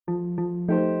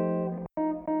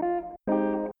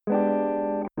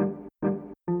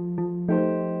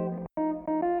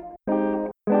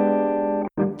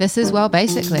This is Well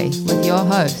Basically with your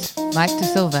hosts, Mike De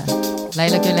Silva,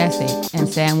 Leyla Gulassi, and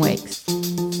Sam Weeks.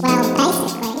 Well,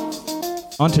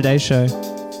 basically. On today's show,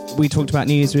 we talked about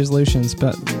New Year's resolutions,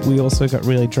 but we also got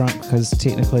really drunk because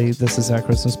technically this is our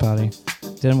Christmas party.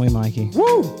 Didn't we, Mikey?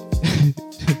 Woo!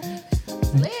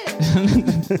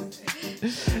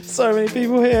 So many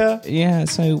people here. Yeah,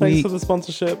 so Thanks for the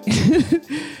sponsorship.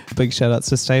 Big shout outs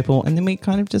to Staple. And then we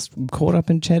kind of just caught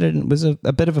up and chatted, and it was a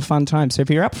bit of a fun time. So if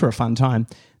you're up for a fun time,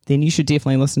 then you should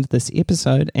definitely listen to this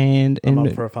episode. And I'm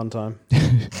up for a fun time.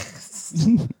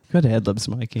 Good ad-libs,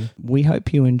 Mikey. We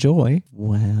hope you enjoy.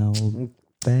 Well,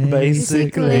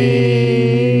 basically.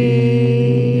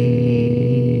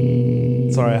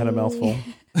 Sorry, I had a mouthful.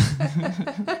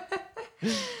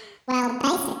 Well,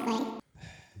 basically.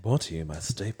 Brought to you by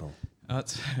Staple. Oh,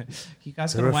 you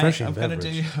guys The gotta wait. refreshing I've got to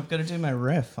beverage. do my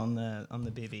riff on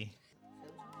the bevy.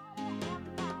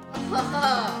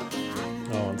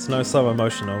 Oh, it's no so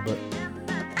emotional, but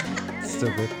it's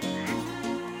still good.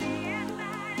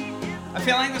 I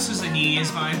feel like this is a New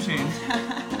Year's vibe tune.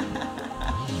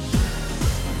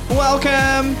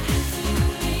 Welcome,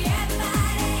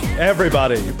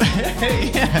 Everybody.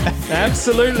 yeah.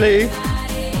 Absolutely.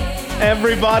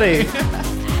 Everybody.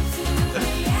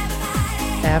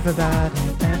 Everybody.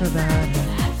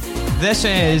 This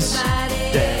is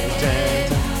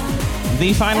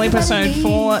the final episode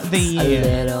for the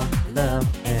year.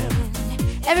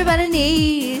 Everybody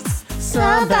needs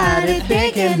somebody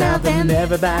picking up, and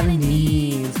everybody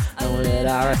needs a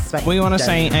little respect. We want to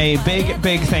say a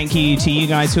big thank you to you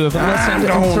guys who have listened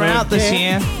throughout this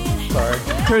year, Sorry.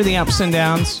 through the ups and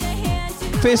downs.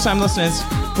 First time listeners,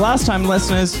 last time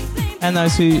listeners, and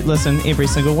those who listen every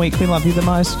single week. We love you the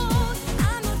most.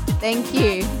 Thank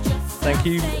you. Thank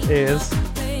you, ears.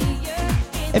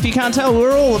 If you can't tell,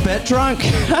 we're all a bit drunk. We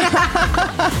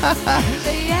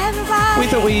Everybody.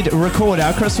 thought we'd record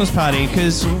our Christmas party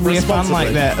because we're fun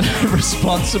like that.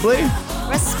 Responsibly.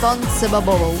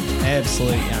 Responsible.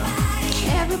 Absolutely, yeah.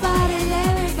 Everybody,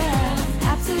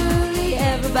 absolutely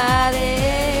everybody.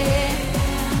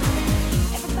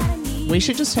 We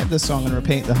should just have this song and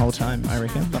repeat the whole time, I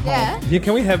reckon. The whole. Yeah. Yeah,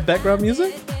 can we have background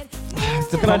music?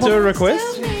 The Can I do a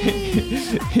request?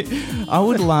 I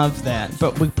would love that,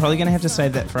 but we're probably going to have to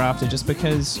save that for after, just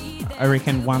because I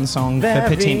reckon one song for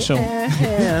potential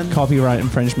copyright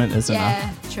infringement is enough.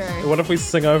 Yeah, true. What if we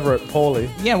sing over it poorly?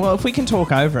 Yeah, well, if we can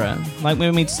talk over it, like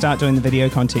when we start doing the video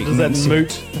content. Does that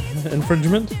moot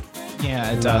infringement?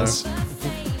 Yeah, it does.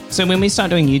 So when we start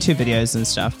doing YouTube videos and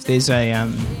stuff, there's a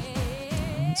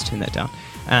let's turn that down.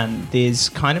 There's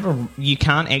kind of you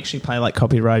can't actually play like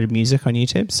copyrighted music on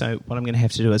YouTube. So what I'm going to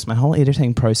have to do is my whole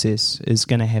editing process is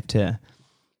going to have to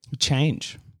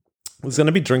change. There's going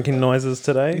to be drinking noises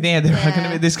today. Yeah,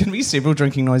 there's going to be several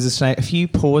drinking noises today. A few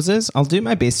pauses. I'll do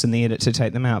my best in the edit to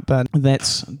take them out, but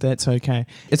that's okay.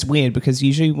 It's weird because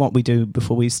usually what we do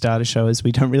before we start a show is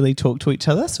we don't really talk to each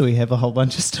other, so we have a whole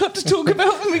bunch of stuff to talk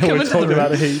about when we come We're into the talking room.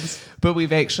 about heaps. But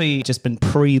we've actually just been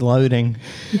preloading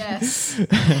Yes.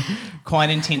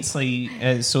 quite intensely,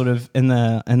 sort of in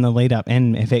the lead up,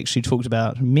 and have actually talked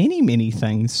about many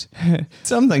things.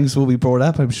 Some things will be brought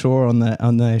up, I'm sure, on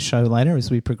the show later as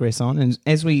we progress on and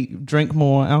as we drink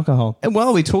more alcohol. And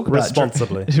while we talk about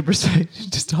Responsibly.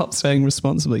 just stop saying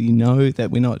responsibly. You know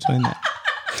that we're not doing that.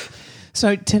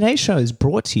 So today's show is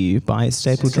brought to you by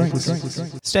Staple Drinks.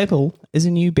 Staple is a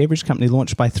new beverage company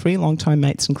launched by three longtime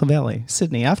mates in Clovelly,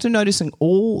 Sydney. After noticing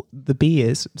all the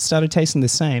beers started tasting the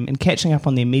same and catching up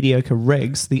on their mediocre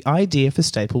rigs, the idea for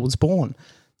Staple was born.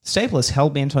 Staple is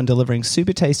hell-bent on delivering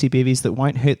super tasty bevies that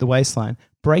won't hurt the waistline,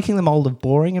 breaking the mold of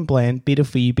boring and bland,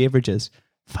 better-for-you beverages.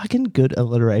 Fucking good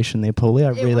alliteration there, Paulie. I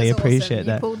really appreciate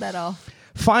that. You pulled that off.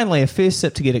 Finally, a first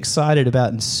sip to get excited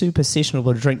about and super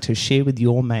sessionable drink to share with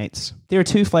your mates. There are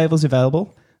two flavours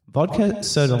available, vodka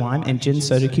soda lime and gin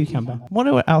soda cucumber. What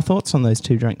are our thoughts on those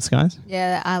two drinks, guys?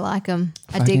 Yeah, I like them.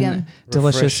 I dig them.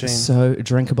 Delicious, Refreshing. so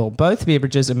drinkable. Both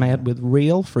beverages are made with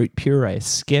real fruit puree,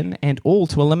 skin and all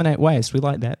to eliminate waste. We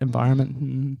like that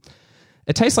environment.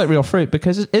 It tastes like real fruit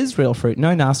because it is real fruit.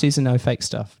 No nasties and no fake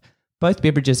stuff. Both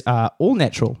beverages are all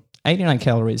natural, 89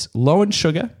 calories, low in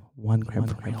sugar, 1 gram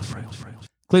from real fruit.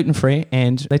 Gluten-free,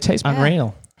 and they taste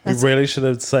unreal. We really should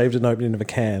have saved an opening of a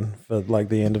can for like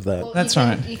the end of that. Well, That's you can-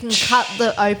 right. You can cut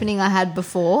the opening I had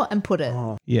before and put it.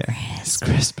 Yeah, it's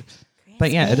crisp.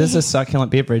 But yeah, it is a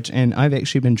succulent beverage, and I've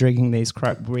actually been drinking these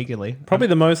quite regularly. Probably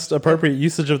the most appropriate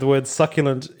usage of the word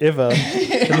succulent ever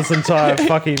in this entire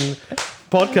fucking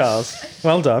podcast.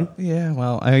 Well done. Yeah,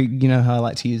 well, you know how I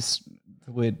like to use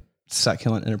the word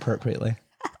succulent inappropriately.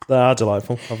 They are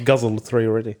delightful. I've guzzled 3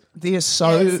 already. They're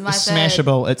so Yes, my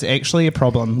smashable. It's actually a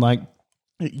problem. Like,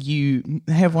 you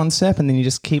have one sip and then you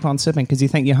just keep on sipping because you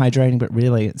think you're hydrating, but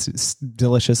really it's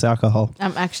delicious alcohol.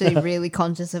 I'm actually really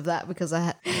conscious of that because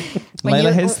I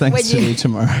Leyla has things to do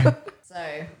tomorrow.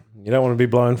 So You don't want to be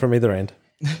blown from either end.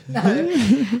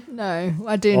 no,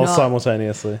 I do Or not.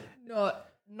 simultaneously. Not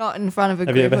in front of a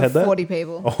Have you group ever had of that? 40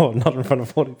 people. Oh, not in front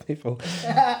of 40 people.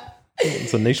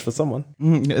 It's a niche for someone.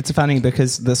 It's funny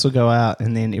because this will go out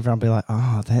and then everyone will be like,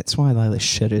 oh, that's why Leyla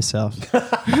shit herself.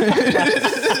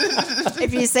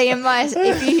 If you see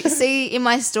in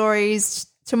my stories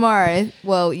tomorrow,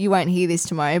 well, you won't hear this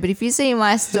tomorrow, but if you see in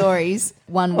my stories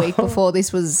 1 week before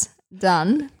this was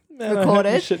done,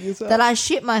 recorded, that I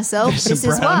shit myself, this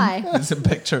is why. There's a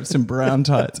picture of some brown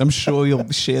tights. I'm sure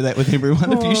you'll share that with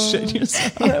everyone if you shit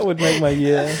yourself. That would make my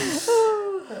year.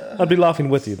 I'd be laughing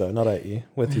with you, though, not at you.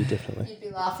 With you, definitely. You'd be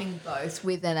laughing both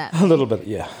with and at A little bit,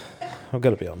 yeah. I've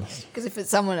got to be honest. because if it's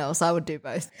someone else, I would do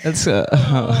both. It's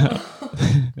Have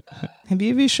you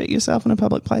ever shit yourself in a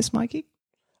public place, Mikey?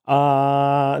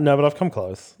 No, but I've come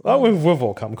close. Oh, we've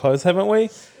all come close, haven't we?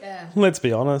 Yeah. Let's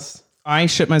be honest. I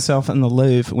shit myself in the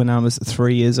Louvre when I was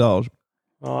 3 years old.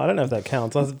 Oh, I don't know if that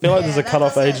counts. I feel like there's a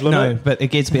cut-off age limit. No, but it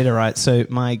gets better, right? So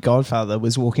my godfather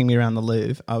was walking me around the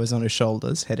Louvre. I was on his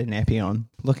shoulders, had a nappy on,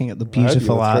 looking at the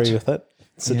beautiful I hope art. you were 3 with that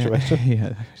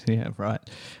situation. Yeah, right.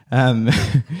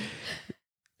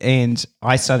 And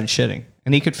I started shitting,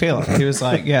 and he could feel it. He was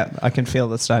like, "Yeah, I can feel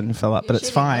this starting to fill up, but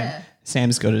it's fine." there.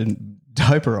 Sam's got a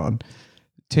diaper on.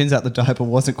 Turns out the diaper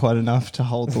wasn't quite enough to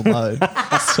hold the load,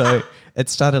 so it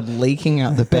started leaking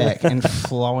out the back and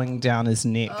flowing down his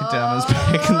neck, down his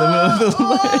back in the middle of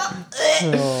the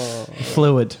leg.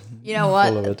 Fluid. You know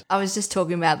what? I was just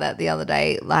talking about that the other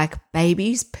day. Like,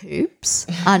 babies' poops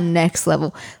are next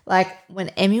level. Like, when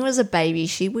Emmy was a baby,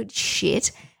 she would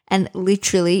shit and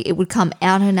literally it would come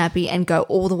out her nappy and go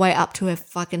all the way up to her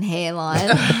fucking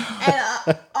hairline. And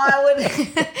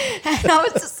I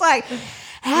was just like,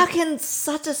 how can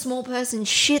such a small person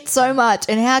shit so much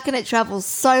and how can it travel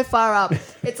so far up?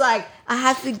 It's like, I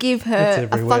have to give her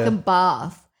a fucking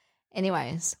bath.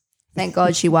 Anyways, thank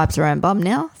God she wipes her own bum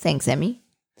now. Thanks, Emmy.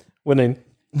 Winning.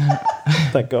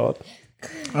 Thank God.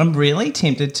 I'm really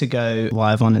tempted to go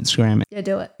live on Instagram. Yeah,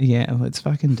 do it. Yeah, let's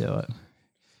fucking do it.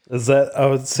 Is that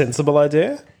a sensible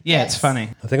idea? Yeah, it's funny.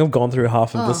 I think I've gone through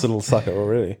half of this little sucker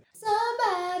already.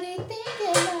 Somebody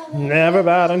thinking of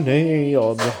Everybody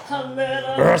needs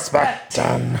respect.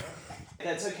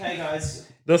 That's okay, guys.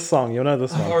 This song, you'll know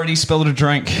this I've one. already spilled a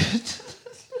drink.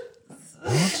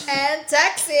 And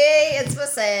taxi, it's for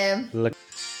Sam. Look.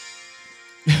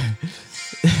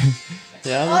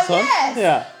 Yeah, this one? yes.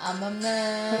 Yeah. I'm a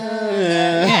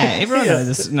man Yeah, everyone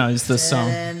knows this song.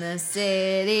 in the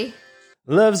city.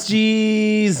 Loves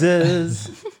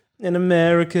Jesus in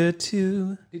America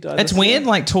too. He died It's this weird, year.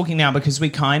 like, talking now because we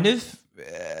kind of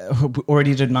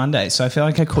already did Monday, so I feel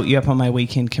like I caught you up on my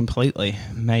weekend completely,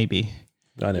 maybe.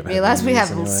 I never Realise we have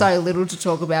anyway. so little to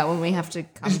talk about when we have to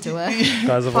come to it.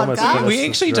 Guys, I've almost podcast. finished We this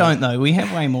actually drink. don't, though. We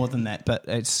have way more than that, but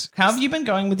it's... How have you been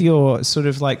going with your sort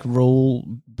of, like,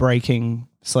 rule-breaking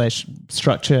 /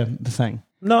 structure thing?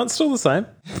 No, it's still the same.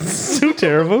 It's still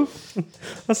terrible.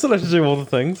 I still have to do all the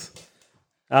things.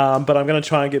 But I'm going to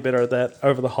try and get better at that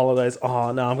over the holidays.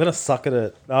 Oh, no, I'm going to suck at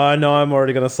it. Oh, no, I'm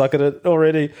already going to suck at it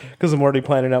already because I'm already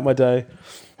planning out my day.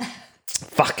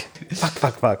 Fuck.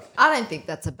 I don't think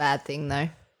that's a bad thing, though.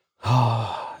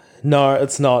 No,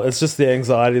 it's not. It's just the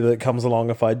anxiety that comes along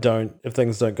if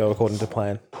things don't go according to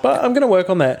plan. But I'm going to work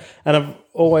on that. And I've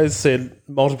always said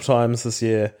multiple times this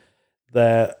year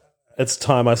that it's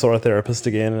time I saw a therapist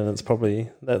again, and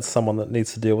that's someone that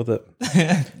needs to deal with it.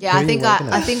 Yeah, I think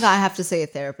I have to see a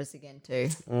therapist again too.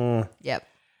 Yep.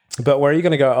 But where are you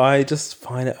going to go? I just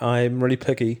find it. I'm really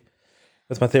picky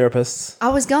with my therapists. I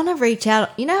was gonna reach out.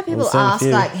 You know how people Well, ask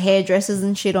same for you. like hairdressers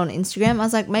and shit on Instagram? I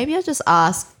was like, maybe I just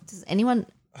ask. Does anyone?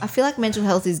 I feel like mental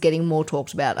health is getting more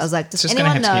talked about. I was like, does It's just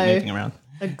going to anyone have to keep moving know around.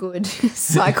 a good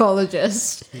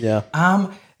psychologist? Yeah.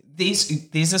 There's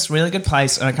this really good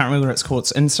place, and I can't remember what it's called.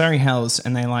 It's in Surrey Hills,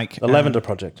 and they like... The Lavender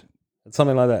Project. It's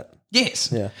something like that. Yes.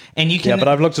 Yeah. And you can... Yeah, but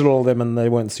I've looked at all of them and they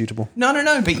weren't suitable. No,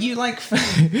 but you like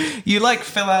you like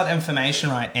fill out information,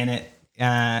 right, and it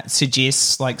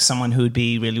suggests like someone who would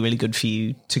be really, really good for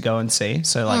you to go and see.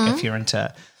 So like if you're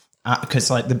into... Because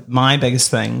like my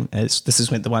biggest thing is, this is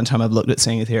when the one time I've looked at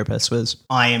seeing a therapist was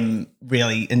was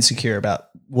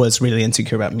really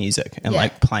insecure about music, and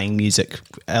like playing music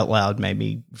out loud made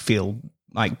me feel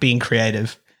like being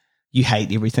creative. You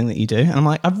hate everything that you do. And I'm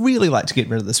like, I'd really like to get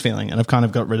rid of this feeling, and I've kind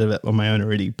of got rid of it on my own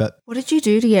already, but What did you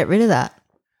do to get rid of that?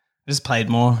 I just played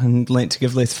more and learnt to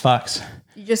give less fucks.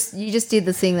 You just did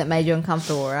the thing that made you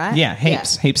uncomfortable, right? Yeah,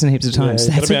 heaps and heaps of times.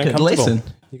 Yeah, you That's gotta a be good uncomfortable.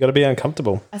 lesson. You got to be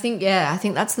uncomfortable. I think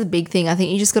that's the big thing. I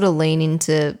think you just got to lean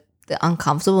into the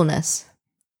uncomfortableness.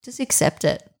 Just accept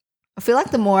it. I feel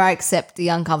like the more I accept the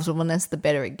uncomfortableness, the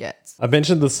better it gets. I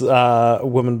mentioned this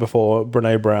woman before,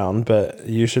 Brene Brown, but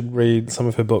you should read some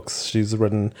of her books. She's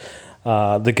written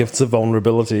The Gifts of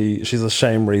Vulnerability. She's a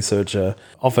shame researcher.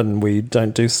 Often we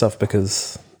don't do stuff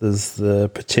because there's the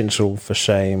potential for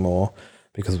shame or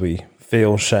because we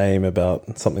feel shame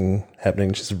about something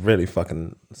happening. She's really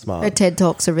fucking smart. Her TED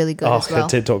Talks are really good as well. Her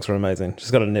TED Talks are amazing.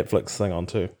 She's got a Netflix thing on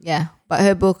too. Yeah, but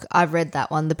her book, I've read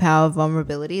that one, The Power of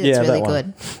Vulnerability. That's really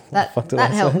that good.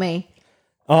 That helped me.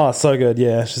 Oh, so good.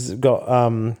 Yeah, she's got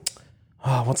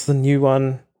what's the new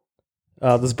one?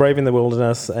 There's Braving the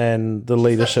Wilderness and the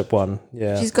leadership one.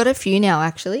 Yeah, she's got a few now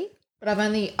actually, but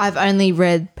I've only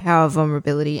read Power of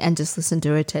Vulnerability and just listened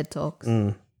to her TED Talks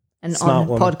and Smart on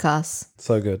woman. podcasts.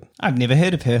 So good. I've never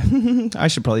heard of her. I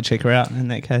should probably check her out in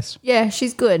that case. Yeah,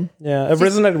 she's good. Yeah, it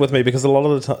resonated with me because a lot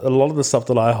of the stuff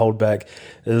that I hold back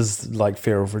is like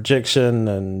fear of rejection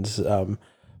and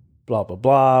blah blah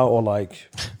blah, or like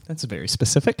That's very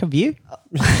specific of you.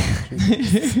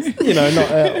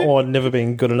 not or never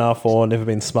being good enough or never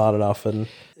being smart enough. And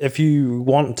if you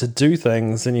want to do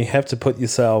things, then you have to put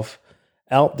yourself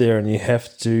out there and you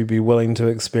have to be willing to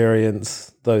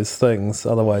experience those things.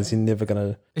 Otherwise, you're never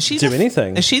going to do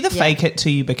anything. Is she the fake it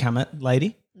till you become it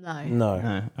lady? No. No.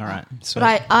 Oh, all right. So,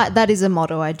 But I that is a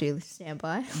motto I do stand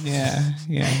by. yeah.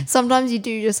 Sometimes you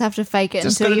do just have to fake it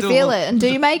Just until gotta you do a feel little- it,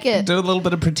 until you make it. Do a little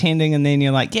bit of pretending and then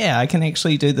you're like, yeah, I can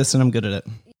actually do this and I'm good at it.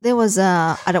 There was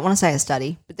I don't want to say a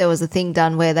study, but there was a thing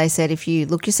done where they said if you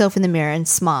look yourself in the mirror and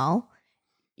smile,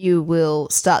 you will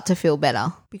start to feel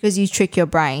better because you trick your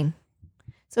brain.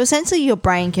 So essentially your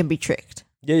brain can be tricked.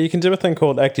 Yeah, you can do a thing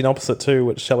called acting opposite too,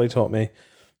 which Shelley taught me.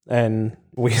 And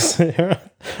we used to,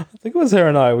 I think it was her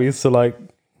and I, we used to I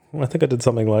think I did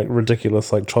something like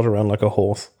ridiculous, like trot around like a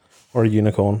horse or a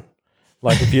unicorn.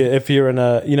 Like if you're in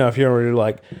a, if you're in a really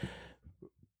like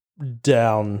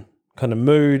down kind of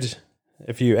mood,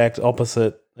 if you act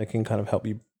opposite, it can kind of help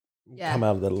you come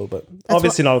out of that a little bit.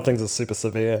 Obviously not if things are super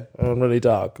severe and really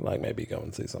dark, like maybe go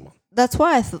and see someone. That's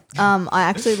why I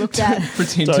actually looked at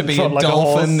Pretend Don't to be a trot like a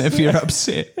dolphin horse. if you're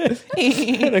upset.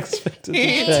 Unexpected.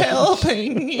 It's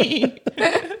helping me.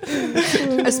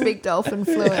 I speak dolphin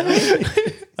fluently.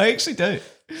 I actually do.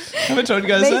 Haven't told you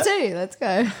guys Me that? too. Let's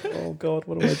go. Oh God,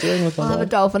 what am I doing with my I'll have a life?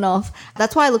 dolphin off.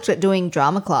 That's why I looked at doing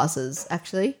drama classes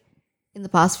actually in the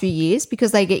past few years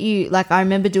because they get you, like I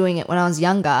remember doing it when I was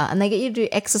younger, and they get you to do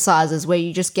exercises where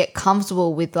you just get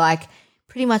comfortable with like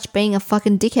pretty much being a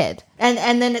fucking dickhead.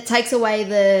 And then it takes away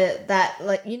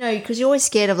because you're always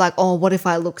scared of like, oh, what if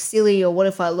I look silly or what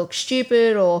if I look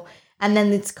stupid and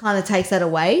then it kind of takes that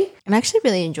away. And I actually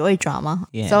really enjoy drama.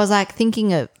 Yeah. So I was like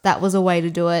thinking of that was a way to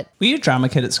do it. Were you a drama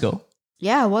kid at school?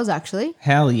 Yeah, I was actually.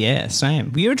 Hell yeah,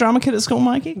 same. Were you a drama kid at school,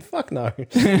 Mikey? Fuck no.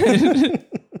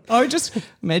 I just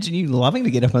imagine you loving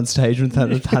to get up on stage in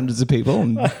front of hundreds of people.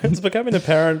 And It's becoming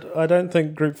apparent. I don't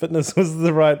think group fitness was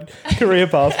the right career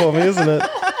path for me, isn't it?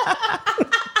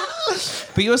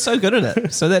 but you're so good at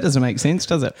it, so that doesn't make sense,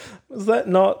 does it? Was that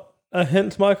not a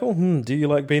hint, Michael? Do you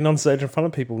like being on stage in front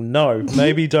of people? No.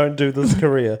 Maybe don't do this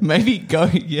career. Maybe go,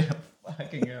 yeah.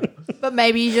 Fucking hell. But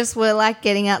maybe you just were like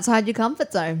getting outside your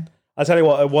comfort zone. I tell you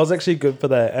what, it was actually good for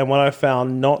that. And what I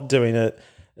found not doing it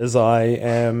is I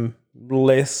am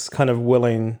less kind of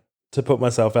willing to put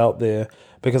myself out there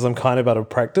because I'm kind of out of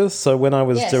practice. So when I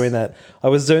was doing that, I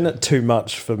was doing it too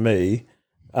much for me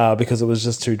because it was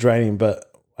just too draining. But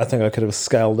I think I could have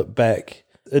scaled it back.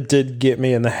 It did get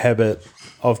me in the habit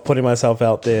of putting myself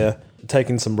out there,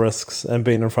 taking some risks and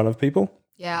being in front of people.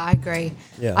 Yeah, I agree.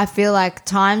 Yeah. I feel like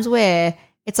times where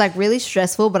it's like really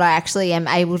stressful, but I actually am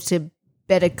able to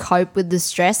better cope with the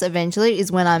stress eventually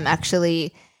is when I'm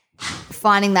actually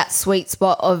finding that sweet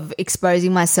spot of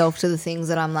exposing myself to the things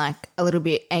that I'm like a little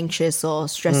bit anxious or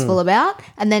stressful about.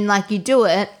 And then like you do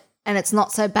it and it's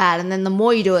not so bad. And then the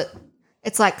more you do it,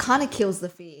 it's like kind of kills the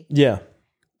fear. Yeah,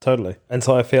 totally. And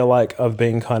so I feel like I've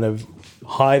been kind of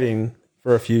hiding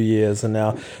for a few years and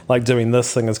now like doing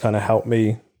this thing has kind of helped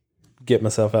me get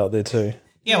myself out there too.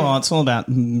 Yeah, well, it's all about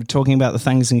talking about the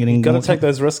things and getting... Got to take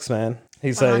those risks, man.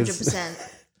 He says.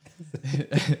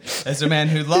 100%. As a man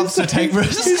who loves to take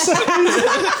risks.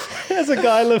 As a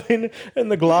guy living in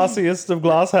the glassiest of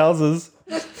glass houses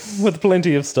with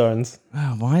plenty of stones.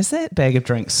 Oh, why is that bag of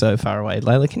drinks so far away?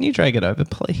 Leyla, can you drag it over,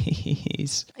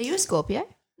 please? Are you a Scorpio?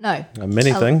 No.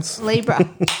 Many things. Libra.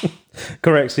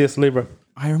 Correct, yes, Libra.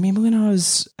 I remember when I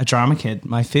was a drama kid,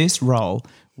 my first role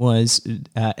was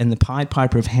in the Pied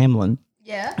Piper of Hamelin.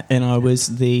 Yeah. And I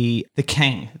was the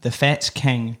king, the fat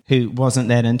king who wasn't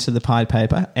that into the Pied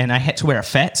Paper, and I had to wear a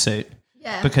fat suit.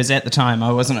 Yeah. Because at the time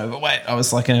I wasn't overweight. I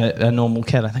was like a normal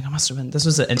kid. I think I must have been. This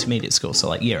was at intermediate school, so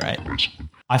like year 8.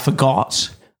 I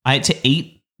forgot. I had to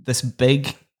eat this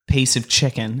big piece of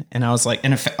chicken, and I was like,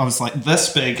 I was like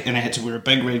this big, and I had to wear a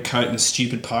big red coat and a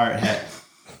stupid pirate hat.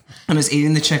 And I was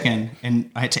eating the chicken,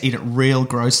 and I had to eat it real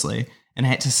grossly, and I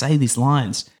had to say these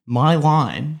lines. My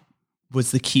line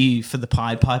was the cue for the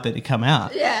Pied Piper to come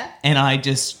out. Yeah. And I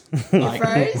just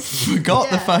like forgot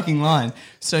the fucking line.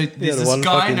 So there's this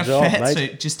guy in a fat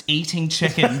suit just eating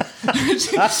chicken,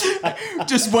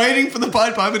 just waiting for the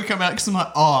Pied Piper to come out because I'm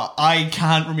like, oh, I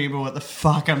can't remember what the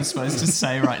fuck I'm supposed to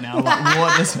say right now. Like,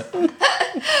 what is it?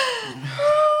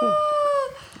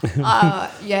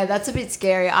 Yeah, that's a bit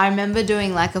scary. I remember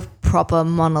doing like a proper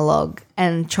monologue,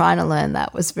 and trying to learn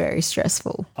that was very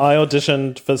stressful. I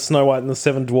auditioned for Snow White and the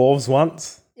Seven Dwarfs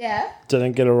once. Yeah.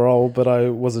 Didn't get a role, but I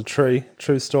was a tree.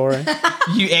 True story.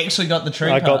 You actually got the tree.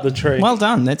 I got the tree. Well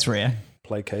done. That's rare.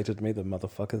 Placated me, the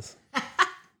motherfuckers. I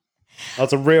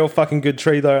was a real fucking good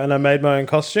tree though, and I made my own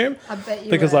costume. I bet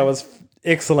you because were. I was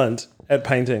excellent at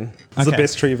painting. It's the Okay.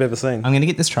 best tree you've ever seen. I'm going to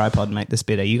get this tripod and make this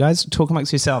better. You guys talk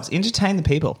amongst yourselves. Entertain the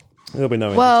people. There'll be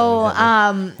no. Well,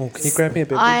 entertaining, oh, can you grab me a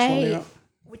beverage?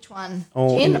 which one?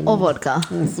 Oh, Gin or vodka?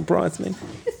 Surprise me.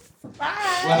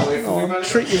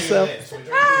 Treat yourself.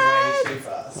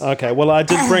 Okay, well, I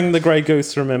did bring the Grey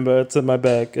Goose, remember. It's in my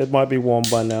bag. It might be warm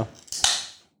by now.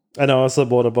 And I also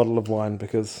bought a bottle of wine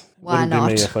because it Why wouldn't be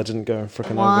me not? if I didn't go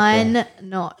freaking Wine over.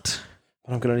 not.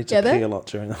 But I'm going to need to Jebba? pee a lot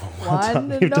during the whole Why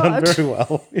time. You've done not? very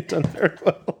well. You've done very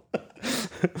well.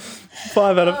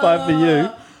 5 out of 5 for you.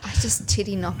 I just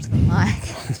titty knocked the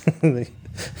mic.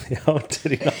 The old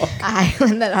titty knock. I hate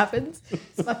when that happens.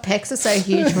 My pecs are so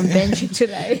huge from benching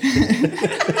today.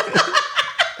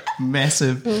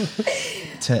 Massive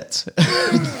tits.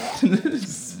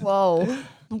 Whoa.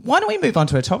 Why don't we move on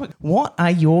to a topic? What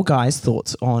are your guys'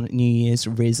 thoughts on New Year's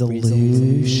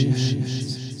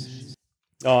resolutions?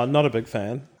 Oh, not a big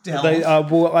fan. Delve. They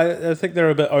well, I think they're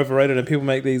a bit overrated, and people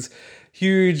make these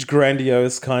huge,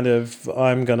 grandiose kind of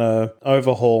I'm gonna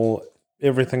overhaul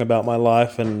everything about my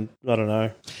life and I don't know,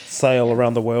 sail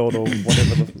around the world or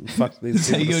whatever the fuck these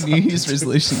So people your decide New Year's to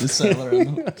resolution is sail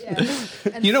around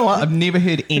the You know what? I've never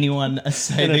heard anyone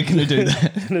say they're going to do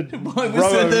that. Why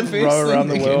was that the first row around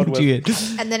thing the that world came to with- your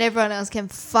head? And then everyone else can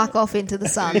fuck off into the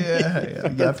sun. Yeah,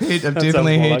 I've definitely sounds more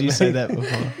heard like you me. say that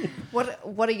before.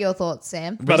 What are your thoughts,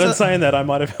 Sam? But in saying that, I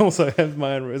might have also have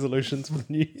my own resolutions for the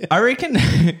new year. I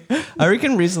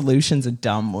reckon resolution's a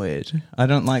dumb word. I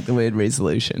don't like the word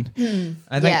resolution.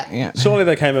 I think, Yeah. Surely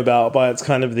they came about by it's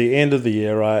kind of the end of the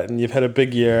year, right? And you've had a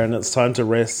big year and it's time to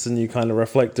rest and you kind of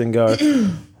reflect and go,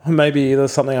 maybe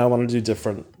there's something I want to do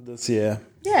different this year.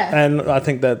 Yeah. And I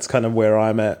think that's kind of where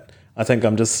I'm at. I think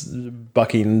I'm just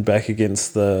bucking back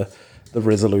against the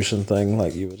resolution thing,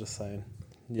 like you were just saying.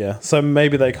 Yeah. So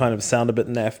maybe they kind of sound a bit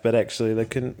naff, but actually they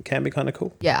can be kind of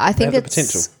cool. Yeah, I think They have the it's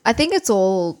potential. I think it's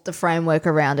all the framework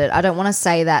around it. I don't want to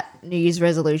say that New Year's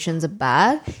resolutions are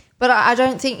bad, but I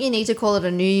don't think you need to call it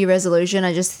a New Year resolution.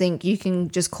 I just think you can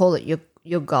just call it your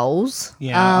goals.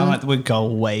 Yeah, I like the word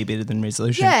goal way better than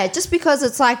resolution. Yeah, just because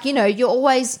it's like, you're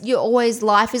always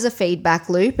life is a feedback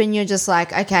loop, and you're just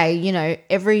like, okay,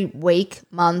 every week,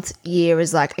 month, year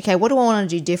is like, okay, what do I want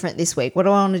to do different this week? What do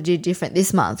I want to do different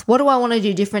this month? What do I want to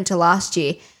do different to last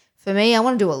year? For me, I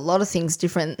want to do a lot of things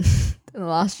different than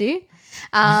last year.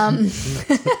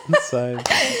 So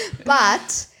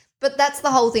But that's the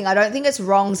whole thing. I don't think it's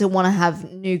wrong to want to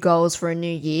have new goals for a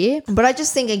new year. But I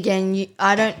just think, again,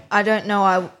 I don't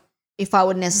know if I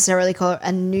would necessarily call it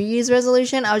a New Year's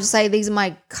resolution. I would just say these are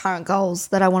my current goals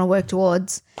that I want to work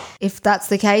towards. If that's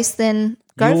the case, then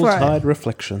go for it. Yuletide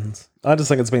reflections. I just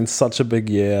think it's been such a big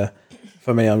year.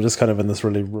 For me, I'm just kind of in this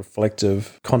really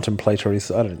reflective, contemplatory.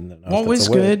 I don't know. What was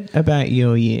good about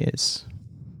your years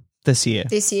this year?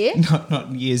 This year? Not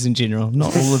years in general,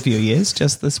 not all of your years,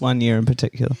 just this one year in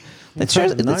particular. Let's show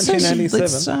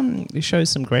 1997.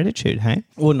 some gratitude, hey?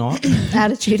 Or not.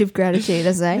 Attitude of gratitude,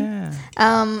 I say. Yeah.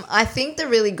 I think the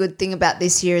really good thing about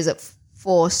this year is it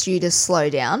forced you to slow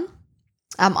down.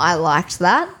 I liked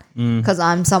that because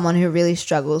I'm someone who really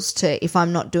struggles to, if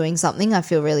I'm not doing something, I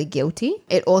feel really guilty.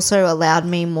 It also allowed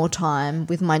me more time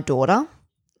with my daughter,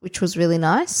 which was really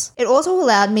nice. It also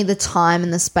allowed me the time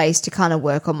and the space to kind of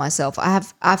work on myself.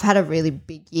 I've had a really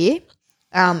big year.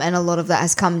 And a lot of that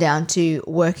has come down to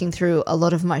working through a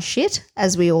lot of my shit,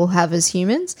 as we all have as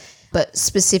humans. But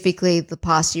specifically, the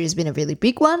past year has been a really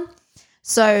big one.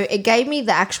 So it gave me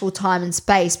the actual time and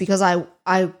space because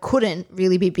I couldn't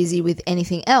really be busy with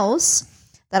anything else.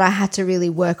 that I had to really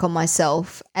work on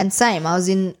myself. And same, I was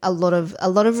in a lot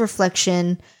of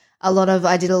reflection,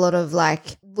 I did a lot of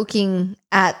like looking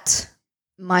at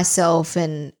myself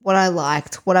and what I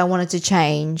liked, what I wanted to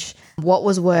change, what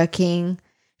was working,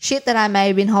 shit that I may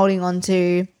have been holding on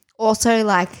to. Also,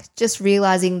 like just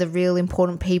realizing the real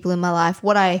important people in my life.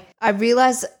 I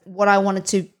realized what I wanted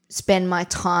to spend my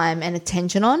time and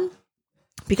attention on,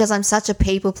 because I'm such a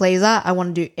people pleaser. I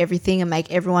want to do everything and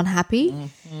make everyone happy.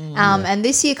 And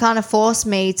this year kind of forced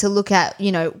me to look at,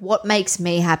 what makes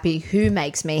me happy, who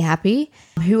makes me happy,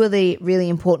 who are the really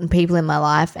important people in my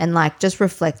life. And like just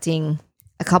reflecting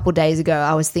a couple days ago,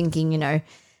 I was thinking,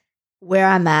 where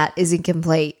I'm at is in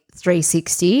complete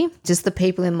 360, just the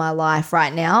people in my life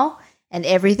right now and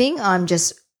everything. I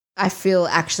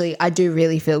do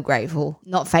really feel grateful,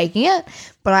 not faking it,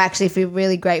 but I actually feel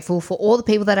really grateful for all the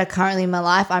people that are currently in my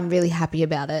life. I'm really happy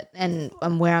about it and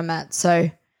where I'm at. So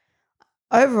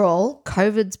overall,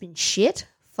 COVID's been shit.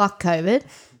 Fuck COVID.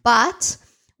 But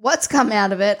what's come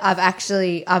out of it, I've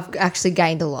actually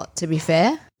gained a lot, to be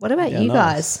fair. What about you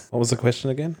guys? What was the question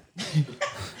again?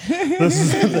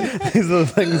 These are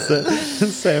the things that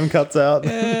Sam cuts out.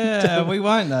 Yeah, we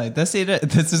won't know. This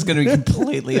is going to be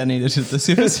completely unedited, this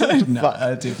episode. No,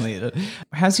 I definitely edit.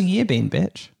 How's your year been,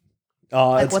 bitch?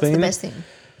 What's the best thing?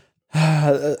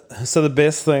 So the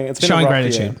best thing, it's been showing a rough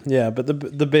gratitude. year. Yeah, but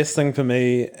the best thing for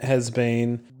me has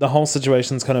been the whole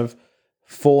situation's kind of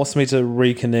forced me to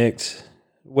reconnect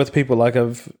with people. Like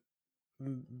I've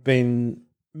been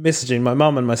messaging my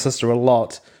mum and my sister a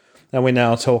lot, and we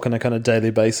now talk on a kind of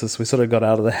daily basis. We sort of got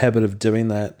out of the habit of doing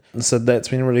that, and so that's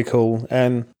been really cool.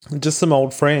 And just some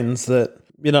old friends that,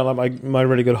 like my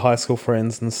really good high school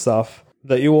friends and stuff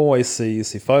that you always see. You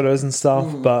see photos and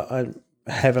stuff, but I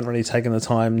haven't really taken the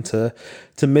time to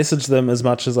message them as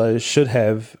much as I should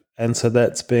have, and so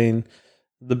that's been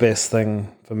the best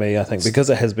thing for me, I think, because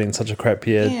it has been such a crap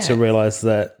year to realise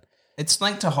that. It's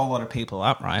linked a whole lot of people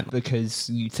up, right? Because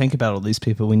you think about all these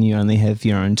people when you only have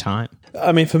your own time.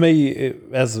 I mean, for me,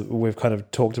 as we've kind of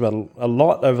talked about a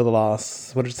lot over the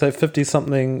last, what did you say,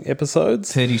 50-something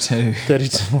episodes? 32.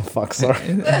 32. Oh, fuck, sorry.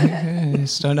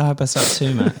 Just don't hype us up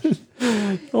too much.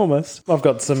 Almost. I've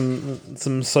got some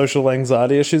social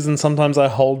anxiety issues, and sometimes I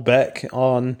hold back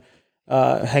on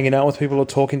hanging out with people or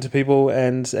talking to people.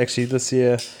 And actually this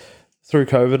year, through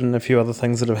COVID and a few other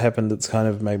things that have happened, it's kind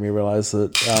of made me realise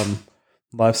that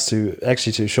life's too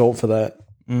short for that.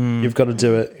 You've got to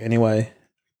do it anyway,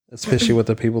 especially with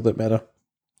the people that matter.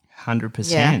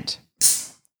 100%. Yeah.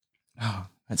 Oh,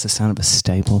 that's the sound of a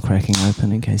staple cracking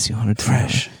open, in case you wanted to.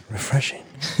 Fresh, refreshing,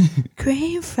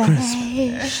 cream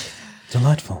fresh,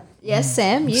 delightful. Yes,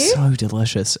 Sam, you? So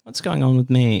delicious. What's going on with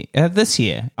me this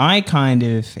year? I kind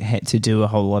of had to do a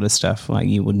whole lot of stuff, like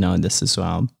you would know this as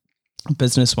well,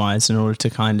 business-wise, in order to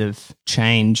kind of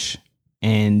change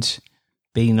and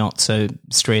be not so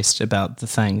stressed about the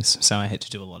things. So I had to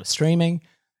do a lot of streaming.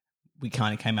 We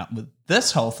kind of came up with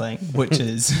this whole thing, which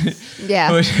is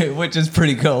which is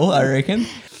pretty cool, I reckon.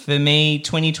 For me,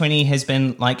 2020 has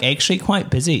been like actually quite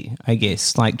busy, I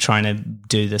guess, like trying to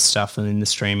do this stuff and then the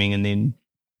streaming and then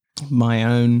my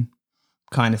own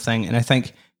kind of thing. And I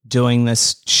think doing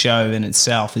this show in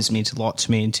itself has meant a lot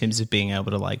to me in terms of being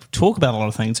able to like talk about a lot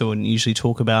of things I wouldn't usually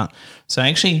talk about. So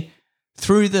actually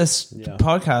through this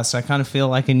podcast, I kind of feel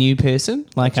like a new person.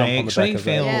 Like I actually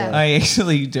feel, I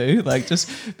actually do. Like just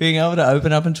being able to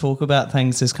open up and talk about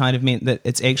things has kind of meant that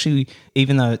it's actually,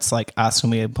 even though it's like us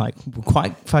and we're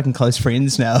quite fucking close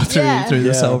friends now through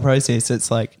this whole process,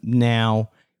 it's like now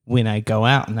when I go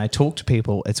out and I talk to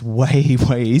people, it's way,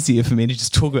 way easier for me to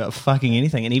just talk about fucking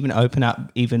anything and even open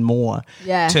up even more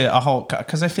to a whole,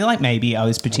 because I feel like maybe I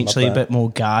was potentially a bit more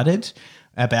guarded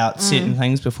about certain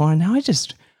things before, and now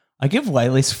I give way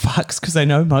less fucks because I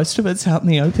know most of it's out in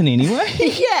the open anyway.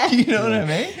 You know what I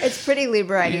mean? It's pretty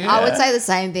liberating. I would say the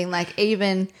same thing. Like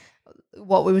even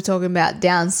what we were talking about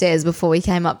downstairs before we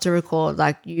came up to record,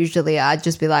 like usually I'd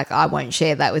just be like, I won't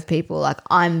share that with people. Like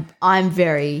I'm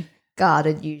very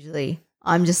guarded usually.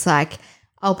 I'm just like,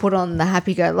 I'll put on the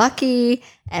happy-go-lucky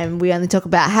and we only talk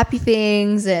about happy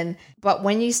things. But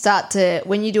when you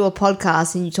do a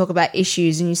podcast and you talk about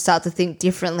issues and you start to think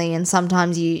differently and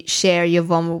sometimes you share your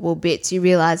vulnerable bits, you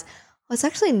realize, it's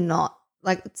actually not,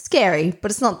 like, it's scary, but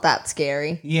it's not that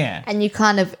scary. Yeah. And you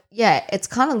kind of, it's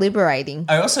kind of liberating.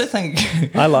 I also think...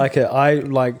 I like it.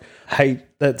 I, hate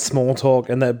that small talk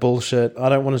and that bullshit. I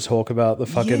don't want to talk about the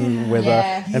fucking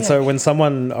weather. And so when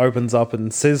someone opens up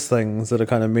and says things that are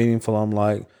kind of meaningful, I'm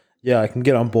like, I can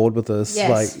get on board with this.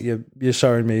 Like you're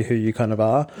showing me who you kind of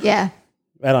are. Yeah.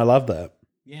 And I love that.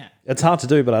 Yeah. It's hard to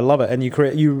do, but I love it. And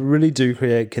you really do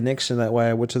create connection that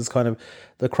way, which is kind of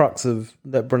the crux of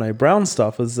that Brene Brown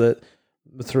stuff, is that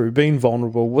through being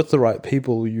vulnerable with the right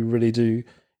people, you really do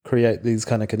create these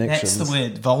kind of connections. That's the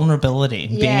word, vulnerability.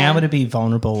 Being Yeah. able to be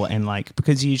vulnerable and like,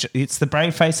 because it's the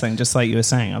brave face thing, just like you were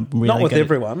saying. I'm really Not with good at-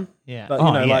 everyone. Yeah. But,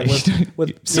 like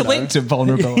with selective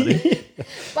vulnerability.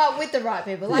 But with the right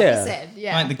people, like Yeah. you said.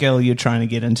 Yeah. Like the girl you're trying to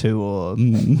get into or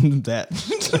that.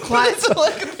 Quite,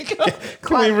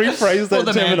 Can we rephrase that Or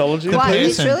the man- terminology? The Quite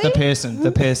person, literally?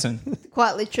 the person.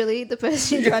 quite literally, the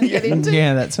person you're trying to get into.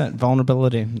 Yeah, that's it.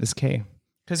 Vulnerability is key.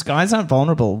 Because guys aren't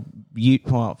vulnerable.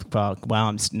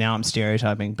 I'm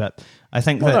stereotyping, but I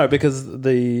think Well, that no, because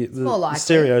the more likely.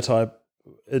 stereotype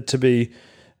to be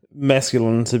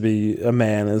masculine, to be a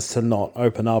man, is to not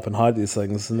open up and hide these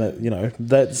things, and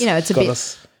that's it's a got bit-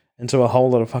 us into a whole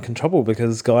lot of fucking trouble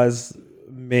because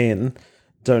men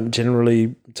don't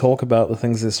generally talk about the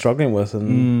things they're struggling with,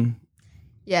 and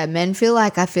Yeah, men feel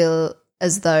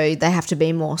as though they have to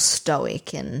be more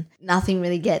stoic and nothing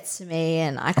really gets to me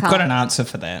and I can't. I've got an answer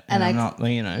for that, and I'm not,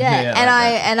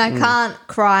 I can't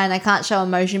cry and I can't show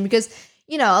emotion because,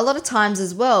 a lot of times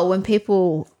as well when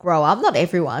people grow up, not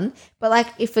everyone, but like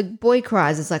if a boy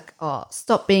cries, it's like, oh,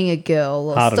 stop being a girl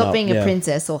or Harden stop up, being a yeah.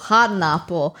 princess or harden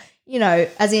up or,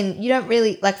 as in you don't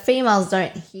really, like females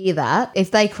don't hear that.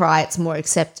 If they cry, it's more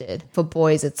accepted. For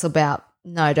boys, it's about,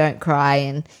 no, don't cry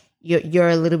and you're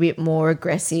a little bit more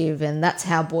aggressive and that's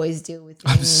how boys deal with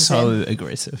things. I'm so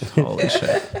aggressive. Holy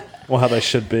shit. or how they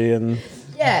should be, and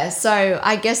Yeah, so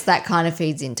I guess that kind of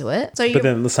feeds into it. So but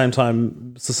then at the same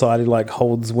time, society like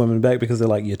holds women back because they're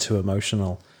like, you're too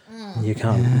emotional. You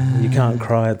can't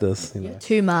cry at this.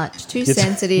 too much, too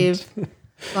sensitive.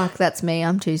 Fuck, that's me.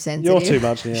 I'm too sensitive. You're too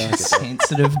much. Yeah, I get that.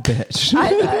 Sensitive bitch.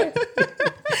 I know.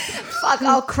 Fuck,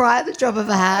 I'll cry at the drop of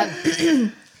a hat.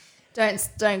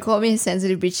 Don't call me a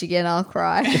sensitive bitch again. I'll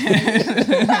cry.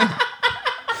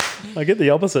 I get the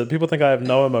opposite. People think I have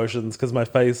no emotions because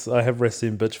I have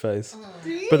resting bitch face.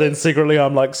 But then secretly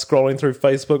I'm like scrolling through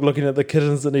Facebook looking at the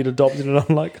kittens that need adopted and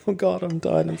I'm like, oh God, I'm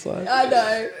dying inside. I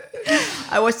know.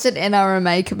 I watched an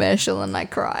NRMA commercial and I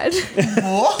cried.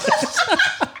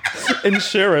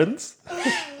 Insurance.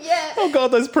 Yeah. Oh God,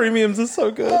 those premiums are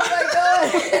so good. Oh my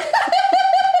God.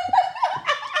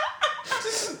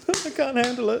 I can't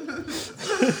handle it.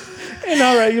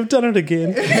 NRA, you've done it again.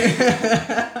 Isn't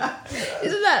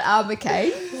that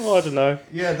McCain? Oh, I don't know.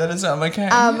 Yeah, that is okay.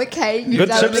 McCain, you've Good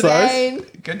done chips, it again.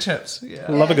 Good chips. Yeah.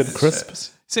 I love a good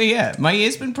crisp. So yeah, my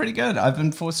year's been pretty good. I've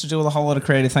been forced to do a whole lot of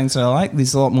creative things that I like.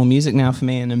 There's a lot more music now for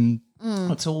me, and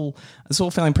it's all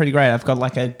feeling pretty great. I've got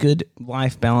like a good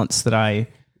life balance that I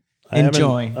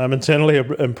enjoy. I'm internally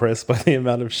impressed by the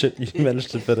amount of shit you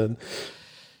managed to fit in.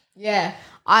 Yeah,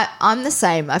 I'm the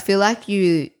same. I feel like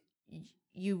you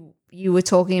were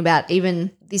talking about,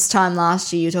 even this time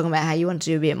last year, you were talking about how you want to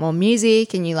do a bit more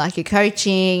music and you like your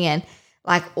coaching and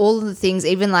like all of the things,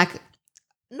 even like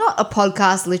not a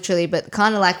podcast literally, but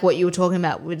kind of like what you were talking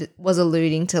about was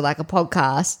alluding to like a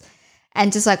podcast,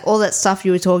 and just like all that stuff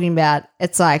you were talking about.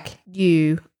 It's like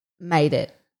you made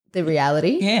it the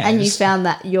reality, Yeah, and you found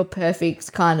that your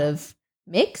perfect kind of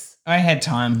mix. I had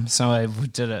time, so I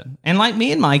did it. And like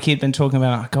me and Mike had been talking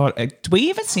about, oh God, do we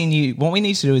ever send you? What we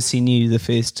need to do is send you the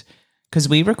first, because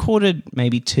we recorded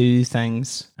maybe 2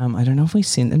 things. I don't know if we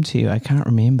sent them to you. I can't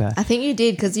remember. I think you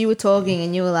did, because you were talking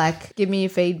and you were like, give me your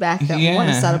feedback. I want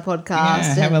to start a podcast.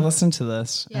 Yeah, have a and- listen to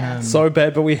this. Yeah. So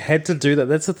bad, but we had to do that.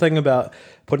 That's the thing about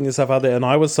putting yourself out there, and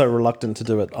I was so reluctant to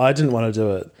do it. I didn't want to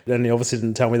do it, and he obviously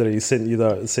didn't tell me that he sent you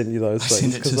those I things.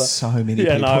 sent it to 'cause so many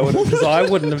yeah, people. no, because I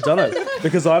wouldn't have done it,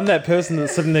 because I'm that person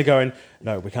that's sitting there going,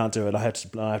 no, we can't do it. I have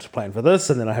to plan for this,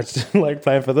 and then I have to like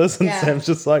plan for this, and Yeah. Sam's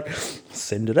just like,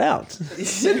 send it out,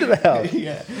 send it out,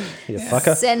 Yeah. you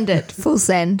fucker. Send it. Full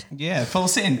send. Yeah, full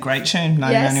send. Great tune,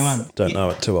 1991. Don't know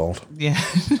it, too old. Yeah.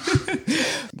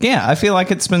 Yeah, I feel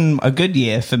like it's been a good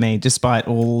year for me despite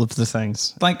all of the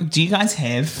things. Like, do you guys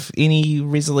have any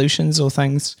resolutions or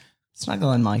things?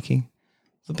 Snuggle in, Mikey.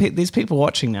 There's people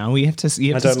watching now. You have to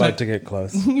I don't like to get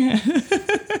close.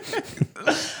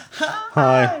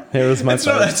 Hi, here is my It's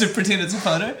not face. to pretend it's a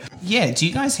photo. Yeah, do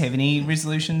you guys have any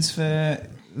resolutions for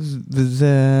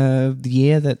the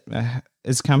year that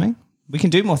is coming? We can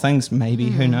do more things, maybe.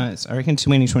 Who knows? I reckon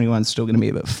 2021 is still going to be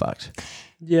a bit fucked.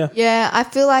 Yeah. Yeah, I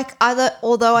feel like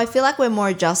although I feel like we're more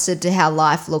adjusted to how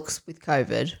life looks with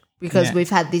COVID, because Yeah. we've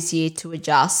had this year to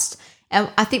adjust. And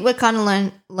I think we're kind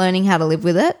of learning how to live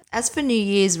with it. As for New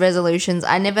Year's resolutions,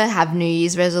 I never have New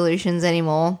Year's resolutions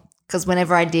anymore, because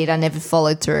whenever I did, I never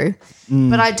followed through.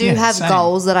 But I do Yeah, have same.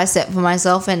 goals that I set for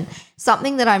myself, and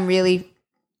something that I'm really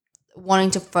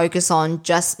wanting to focus on,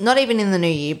 just not even in the new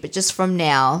year, but just from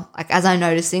now, like as I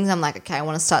notice things, I'm like, okay, I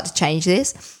want to start to change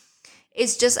this.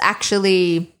 It's just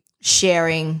actually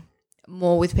sharing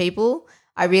more with people.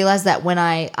 I realize that when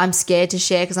I'm scared to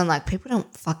share because I'm like, people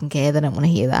don't fucking care. They don't want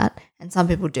to hear that. And some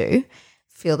people do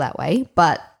feel that way.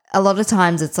 But a lot of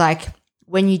times it's like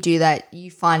when you do that, you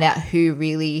find out who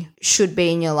really should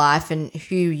be in your life and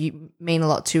who you mean a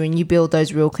lot to, and you build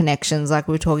those real connections like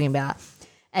we were talking about.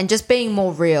 And just being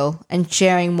more real and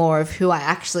sharing more of who I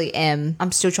actually am.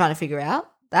 I'm still trying to figure out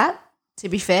that, to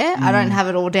be fair. I don't have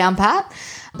it all down pat.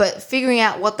 But figuring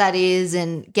out what that is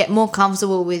and get more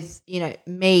comfortable with,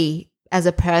 me as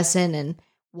a person and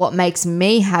what makes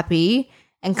me happy,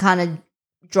 and kind of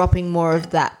dropping more of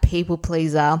that people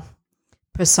pleaser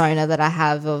persona that I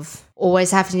have of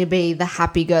always having to be the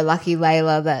happy-go-lucky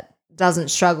Leyla that doesn't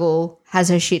struggle, has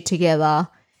her shit together.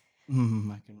 I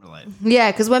can relate. Yeah,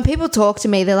 because when people talk to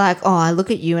me, they're like, oh, I look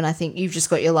at you and I think you've just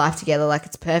got your life together like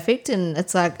it's perfect. And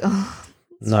it's like, oh,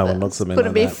 no one looks at me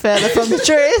couldn't like be that. further from the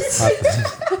truth.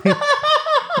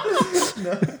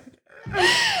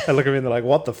 They look at me and they're like,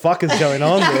 what the fuck is going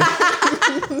on there?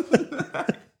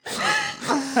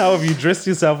 How have you dressed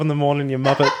yourself in the morning, you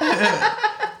muppet?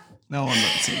 No one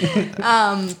looks at me like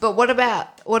that. But what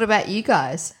about you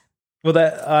guys? Well,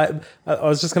 I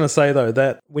was just going to say, though,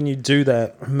 that when you do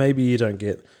that, maybe you don't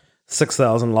get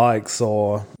 6,000 likes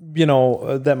or,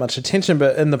 that much attention.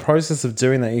 But in the process of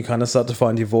doing that, you kind of start to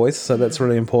find your voice. So that's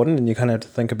really important. And you kind of have to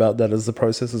think about that as the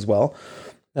process as well.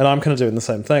 And I'm kind of doing the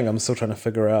same thing. I'm still trying to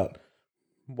figure out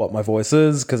what my voice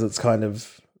is, because it's kind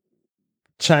of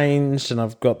changed and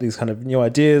I've got these kind of new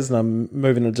ideas and I'm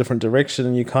moving in a different direction.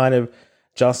 And you kind of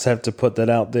just have to put that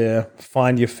out there,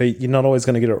 find your feet. You're not always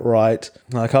going to get it right.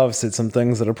 Like, I've said some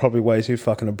things that are probably way too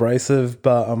fucking abrasive,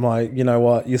 but I'm like, you know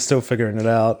what? You're still figuring it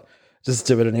out. Just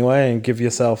do it anyway and give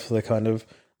yourself the kind of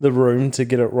the room to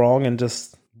get it wrong and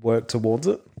just work towards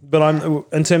it. But I'm,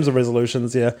 in terms of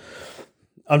resolutions, yeah,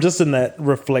 I'm just in that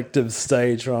reflective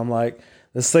stage where I'm like,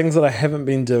 there's things that I haven't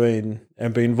been doing,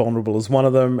 and being vulnerable is one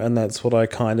of them. And that's what I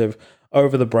kind of,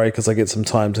 over the break, as I get some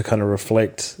time to kind of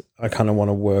reflect, I kind of want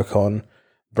to work on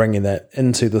bringing that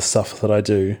into the stuff that I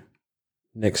do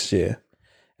next year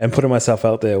and putting myself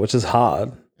out there, which is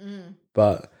hard,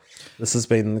 but this has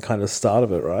been the kind of start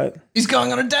of it, right? He's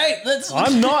going on a date.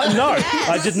 I'm not, no,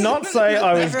 I did not say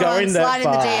I was Everyone going that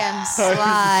far.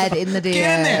 slide in the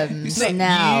DMs Look,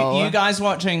 now. you guys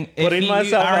watching, Putting if you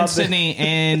myself are in out there. Sydney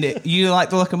and you like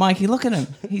the look of Mikey, look at him.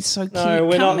 He's so cute. No,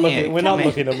 we're Come not here. looking. We're Come not here.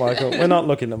 looking at Michael. We're not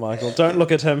looking at Michael. Don't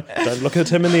look at him. Don't look at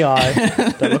him in the eye.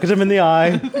 Don't look at him in the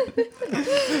eye.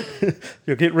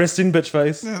 You'll get resting bitch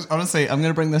face. Honestly, I'm going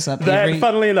to bring this up That,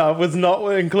 funnily enough, was not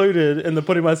included in the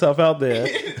putting myself out there.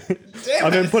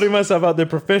 I've been putting myself out there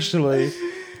professionally,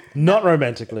 not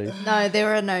romantically. No,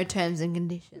 there are no terms and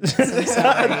conditions. I'm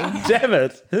sorry. Damn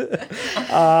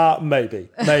it.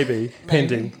 Maybe.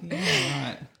 Pending. Yeah,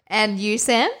 right. And you,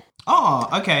 Sam? Oh,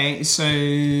 okay. So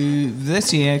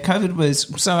this year, COVID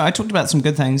was... So I talked about some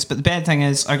good things, but the bad thing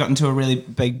is I got into a really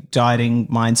big dieting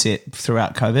mindset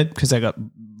throughout COVID because I got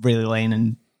really lean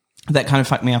and that kind of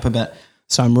fucked me up a bit.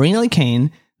 So I'm really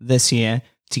keen this year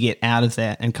to get out of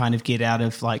that and kind of get out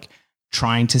of like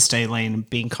trying to stay lean and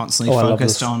being constantly I love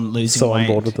focused this. on losing So on weight.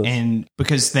 board with this. And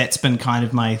because that's been kind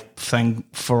of my thing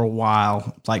for a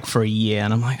while, like for a year.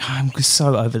 And I'm like, I'm just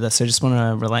so over this. I just want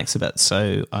to relax a bit.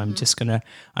 So I'm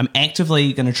I'm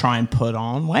actively going to try and put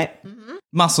on weight,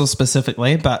 muscle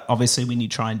specifically. But obviously when you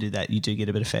try and do that, you do get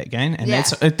a bit of fat gain. And Yeah.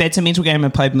 that's a mental game I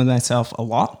played with myself a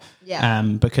lot. Yeah.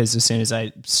 Because as soon as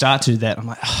I start to do that, I'm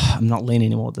like, I'm not lean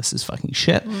anymore. This is fucking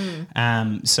shit.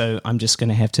 So I'm just going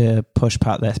to have to push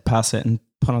past it and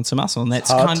put on some muscle. And that's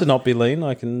Hard kind to of, not be lean,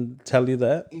 I can tell you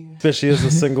that. Especially as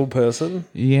a single person.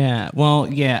 yeah. Well,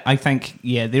 yeah, I think,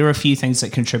 there are a few things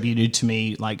that contributed to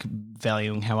me like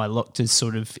valuing how I looked as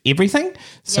sort of everything.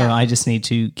 So Yeah. I just need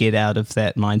to get out of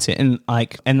that mindset. And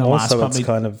like in the last Also, it's probably,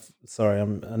 kind of, sorry, I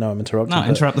know I'm interrupting. no, but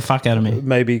interrupt the fuck out of me.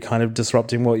 maybe kind of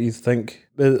disrupting what you think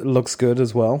it looks good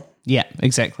as well. Yeah,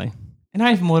 exactly. And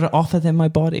I have more to offer than my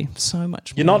body. So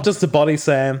much more. You're not just a body,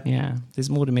 Sam. Yeah, there's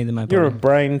more to me than my body. You're a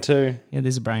brain too. Yeah,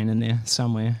 there's a brain in there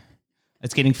somewhere.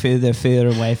 It's getting further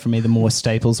away from me the more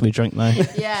staples we drink, though.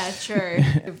 Yeah, true.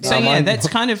 So yeah, that's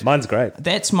kind of Mine's great.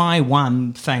 that's my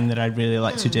one thing that I'd really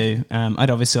like to do. I'd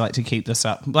obviously like to keep this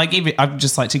up. Like I'd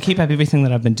just like to keep up everything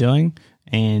that I've been doing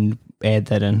and add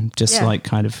that in. Just Yeah. like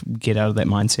kind of get out of that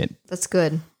mindset. That's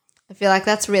good. I feel like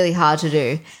that's really hard to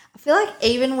do. I feel like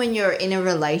even when you're in a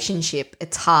relationship,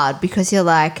 it's hard because you're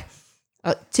like,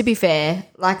 to be fair,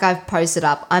 like I've posted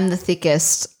up, I'm the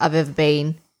thickest I've ever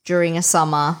been during a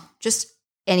summer, just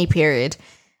any period.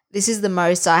 this is the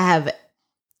most I have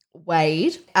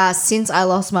weighed since I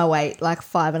lost my weight like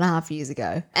 5.5 years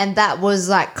ago. And that was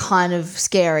like kind of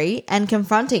scary and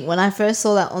confronting when I first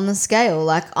saw that on the scale.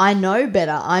 Like, I know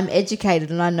better. I'm educated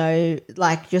and I know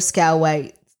like your scale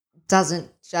weight doesn't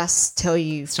just tell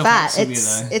you Still fat. fucks with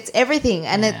you, It's everything,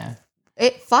 and Yeah.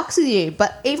 it fucks with you.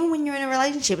 But even when you're in a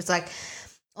relationship, it's like,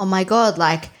 oh my God,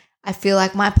 like I feel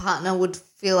like my partner would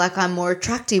feel like I'm more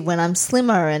attractive when I'm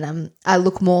slimmer and I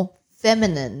look more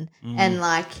feminine. And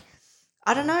like,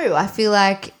 I don't know, I feel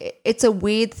like it's a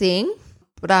weird thing,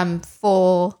 but I'm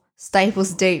 4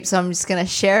 staples deep, so I'm just going to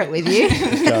share it with you.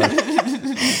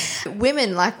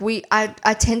 Women, like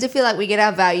I tend to feel like we get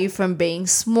our value from being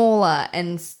smaller,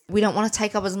 and we don't want to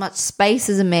take up as much space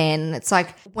as a man. And it's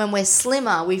like when we're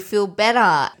slimmer, we feel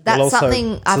better. That's Well, also,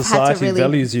 something I've had to society really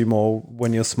values you more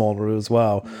when you're smaller as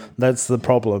well. That's the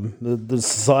problem. The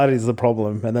society is the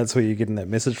problem, and that's where you're getting that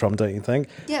message from, don't you think?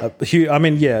 Yeah. I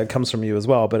mean, yeah, it comes from you as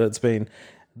well, but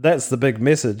that's the big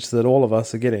message that all of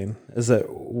us are getting, is that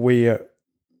we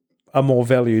are more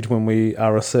valued when we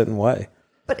are a certain way.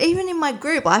 But even in my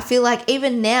group, I feel like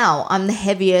even now I'm the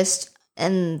heaviest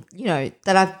and, you know,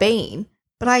 that I've been.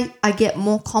 But I get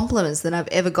more compliments than I've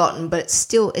ever gotten. But it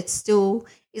still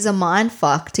is a mind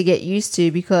fuck to get used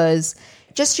to, because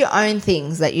just your own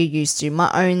things that you're used to, my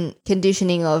own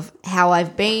conditioning of how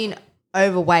I've been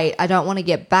overweight, I don't want to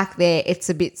get back there. It's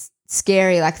a bit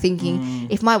scary, like thinking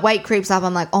if my weight creeps up,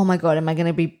 I'm like, oh my God, am I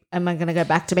going to go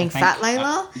back to being fat,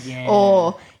 Leyla? Yeah.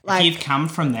 Or like, if you've come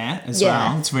from that as Yeah.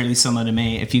 well, it's really similar to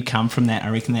me. If you come from that, I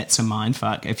reckon that's a mind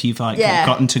fuck. If you've like Yeah.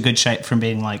 gotten to good shape from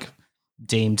being like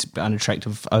deemed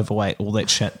unattractive, overweight, all that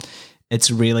shit, it's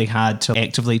really hard to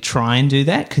actively try and do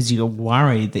that because you're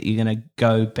worried that you're going to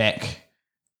go back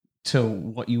to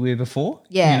what you were before.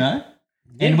 Yeah. You know?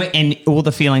 And all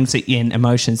the feelings and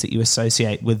emotions that you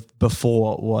associate with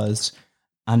before was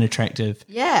unattractive,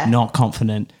 Yeah. not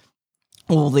confident,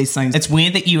 all these things. It's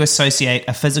weird that you associate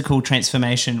a physical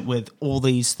transformation with all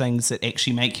these things that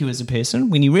actually make you as a person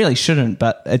when you really shouldn't,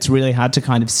 but it's really hard to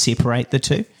kind of separate the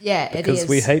two. yeah, it is. Because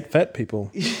we hate fat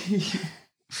people.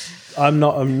 I'm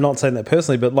not saying that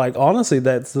personally, but like honestly,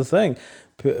 that's the thing.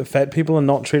 Fat people are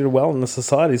not treated well in the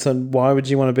society, so why would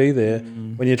you want to be there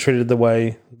when you're treated the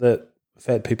way that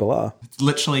fat people are? It's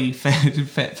literally fat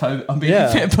phobic. I'm being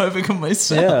Yeah. fat phobic on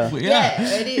myself. Yeah,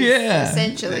 it is,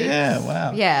 essentially. Yeah,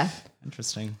 wow. Yeah.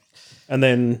 Interesting. And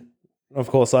then, of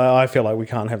course, I feel like we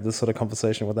can't have this sort of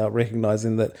conversation without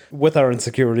recognizing that with our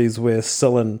insecurities, we're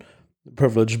still in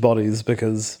privileged bodies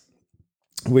because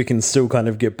we can still kind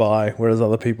of get by, whereas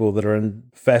other people that are in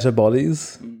fatter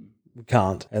bodies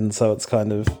can't. And so it's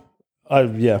kind of, I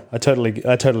totally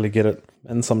get it.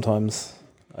 And sometimes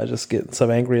I just get so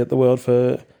angry at the world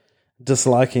for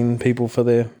disliking people for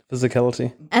their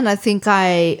physicality. And I think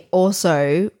I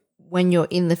also, when you're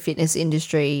in the fitness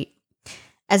industry,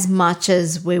 as much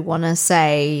as we want to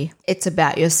say it's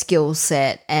about your skill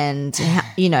set and,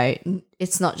 you know,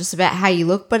 it's not just about how you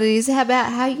look, but it is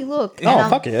about how you look. Oh,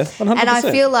 fuck yeah, 100%. And I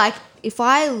feel like if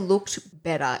I looked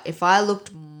better, if I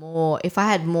looked more, if I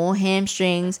had more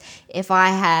hamstrings, if I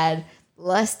had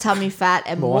less tummy fat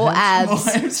and more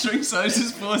abs. hamstring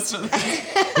sizes forced.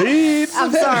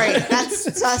 I'm sorry, that's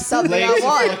just something I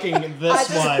want. Fucking this I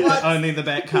just wide, want- but only the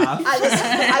back half. I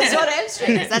just want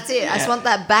hamstrings. That's it. I just want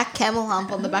that back camel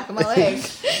hump on the back of my leg.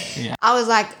 Yeah. I was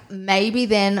like, maybe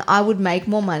then I would make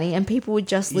more money and people would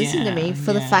just listen to me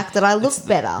for the fact that I look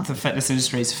better. The fitness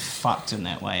industry is fucked in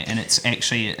that way, and it's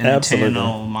actually an Absolutely.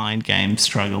 eternal mind game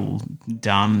struggle.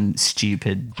 Dumb,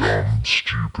 stupid.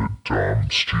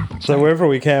 So wherever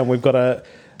we can, we've got to,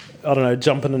 I don't know,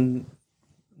 jump in and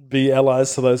be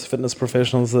allies to those fitness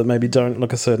professionals that maybe don't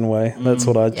look a certain way. That's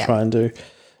what I try and do,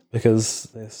 because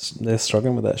they're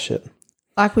struggling with that shit.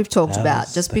 Like we've talked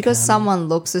about, just because someone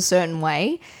looks a certain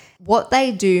way, what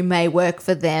they do may work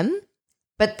for them,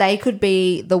 but they could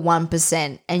be the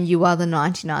 1% and you are the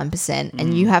 99%,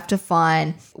 and you have to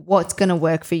find what's going to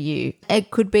work for you. It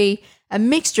could be a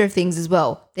mixture of things as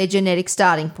well. Their genetic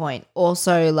starting point.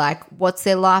 Also, like, what's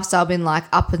their lifestyle been like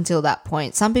up until that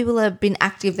point? Some people have been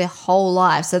active their whole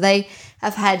life, so they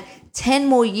have had 10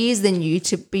 more years than you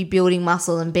to be building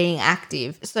muscle and being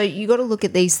active. So you got to look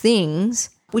at these things,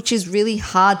 which is really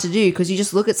hard to do because you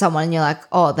just look at someone and you're like,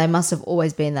 oh, they must have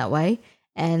always been that way,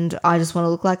 and I just want to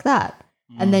look like that.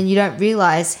 And then you don't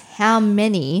realize how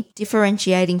many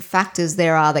differentiating factors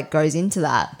there are that goes into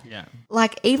that. Yeah.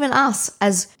 Like, even us,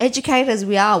 as educated as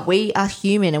we are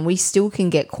human, and we still can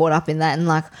get caught up in that and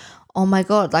like, oh my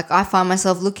God, like I find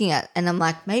myself looking at, and I'm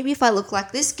like, maybe if I look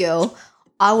like this girl,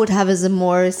 I would have as a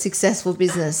more successful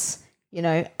business, you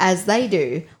know, as they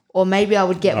do. Or maybe I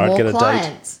would get I'd more get a date.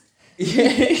 clients.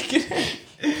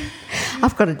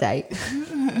 I've got a date.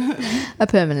 A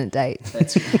permanent date.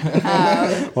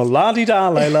 Well,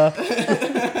 la-di-da, Leyla.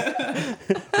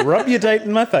 Rub your date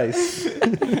in my face.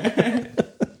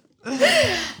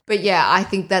 But yeah, I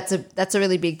think that's a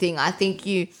really big thing. I think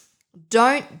you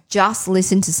don't just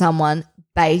listen to someone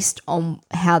based on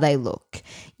how they look.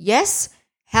 Yes,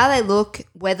 how they look,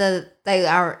 whether they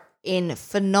are in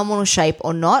phenomenal shape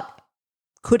or not,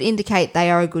 could indicate they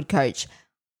are a good coach.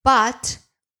 But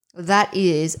that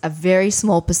is a very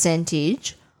small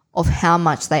percentage of how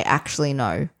much they actually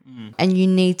know. And you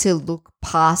need to look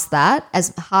past that,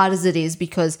 as hard as it is,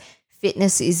 because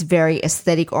fitness is very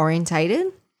aesthetic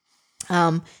orientated.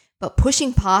 But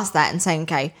pushing past that and saying,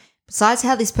 okay, besides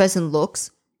how this person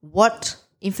looks, what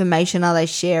information are they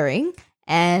sharing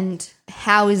and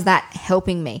how is that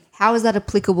helping me? How is that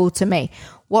applicable to me?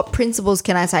 What principles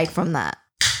can I take from that?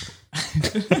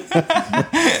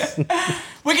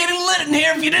 We're getting lit in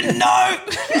here if you didn't know.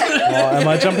 Am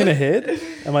I jumping ahead?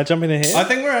 I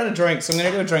think we're out of drinks. I'm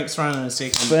going to go drinks thrown in a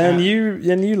second. And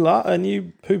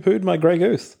you poo-pooed my grey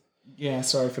goose. Yeah,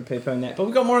 sorry for poo-pooing that. But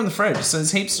we've got more in the fridge, so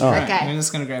there's heaps to drink. Okay. I'm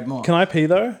just going to grab more. Can I pee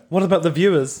though? What about the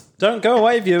viewers? Don't go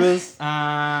away, viewers.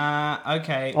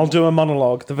 Okay. I'll do a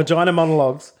monologue. The vagina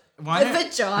monologues. Why The don't-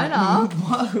 vagina?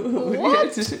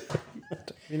 What?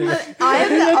 I am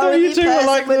the only you two were person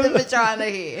like with the- a vagina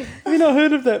here. Have you not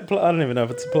heard of that play? I don't even know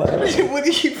if it's a play. What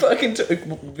do you fucking do?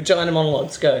 Vagina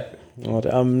monologues, go.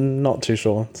 I'm not too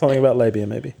sure. Something about labia,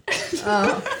 maybe.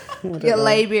 Your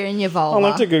labia and your vulva. I'll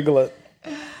have to Google it.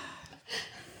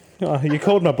 Oh, you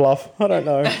called my bluff. I don't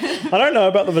know. I don't know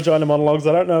about the vagina monologues.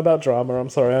 I don't know about drama. I'm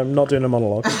sorry. I'm not doing a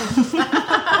monologue.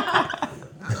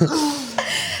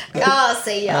 Oh,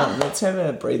 see ya. Let's have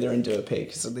a breather and do a pee,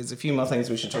 because there's a few more things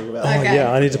we should talk about. Okay.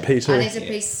 Yeah, I need to pee too. I need to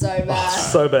pee so bad.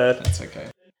 So bad. That's okay.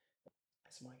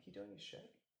 Is Mikey doing his shit?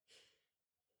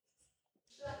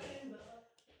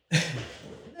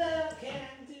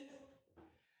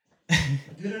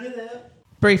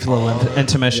 Brief little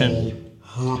intermission.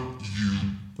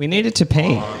 We needed to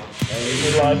pee. Are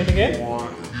you live again?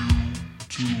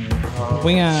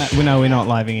 We're not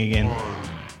living again.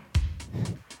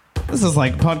 This is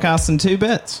like podcasts in 2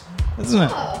 bits, isn't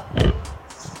it?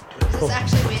 Is this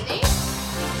actually windy?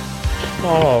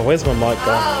 Oh, where's my mic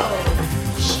gone?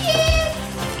 Oh, shit.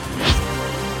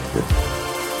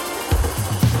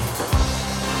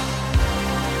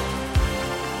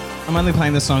 I'm only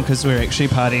playing this song because we're actually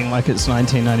partying like it's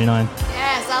 1999.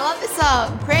 Yes, I love this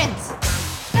song. Prince.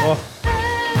 Oh,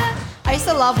 I used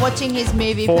to love watching his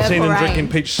movie 14 Purple and Rain. drinking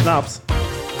peach schnapps.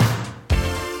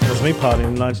 That was me partying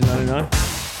in 1999.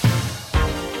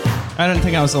 I don't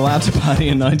think I was allowed to party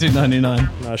in 1999.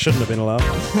 No, I shouldn't have been allowed.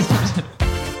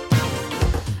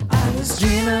 I was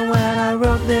dreaming when I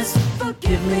wrote this.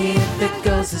 Forgive me if it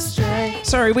goes astray.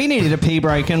 Sorry, we needed a pee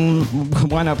break, and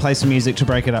why not play some music to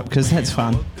break it up? Because that's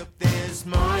fun.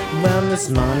 Well, this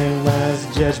morning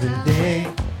was Judgment Day.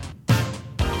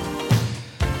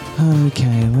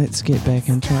 Okay, let's get back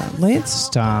into it. Let's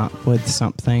start with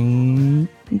something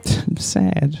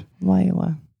sad.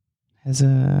 Layla has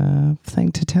a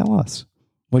thing to tell us,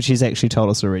 which she's actually told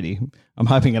us already. I'm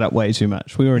hyping it up way too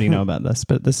much. We already know about this,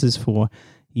 but this is for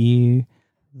you,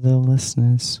 the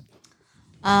listeners.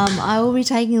 I will be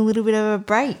taking a little bit of a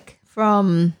break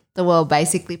from the World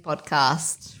Basically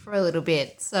podcast for a little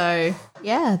bit. So,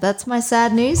 yeah, that's my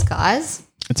sad news, guys.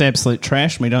 It's absolute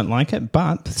trash. We don't like it,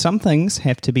 but some things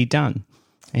have to be done.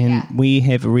 And we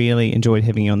have really enjoyed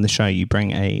having you on the show. You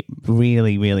bring a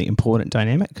really, really important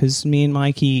dynamic because me and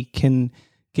Mikey can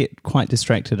get quite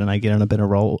distracted and I get on a bit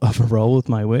of a roll with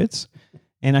my words.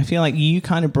 And I feel like you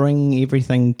kind of bring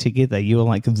everything together. You're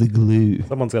like the glue.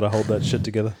 Someone's got to hold that shit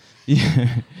together. Yeah.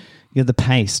 You're the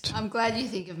paste. I'm glad you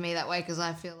think of me that way because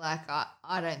I feel like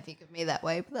I don't think of me that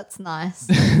way, but that's nice.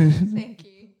 Thank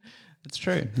you. It's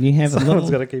true. You have Someone's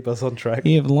got to keep us on track.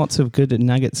 You have lots of good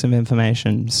nuggets of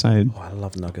information. So Oh, I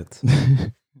love nuggets.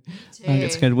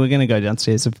 nuggets good. We're going to go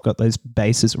downstairs. I've got those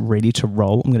bases ready to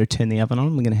roll. I'm going to turn the oven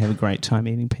on. We're going to have a great time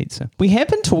eating pizza. We have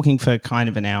been talking for kind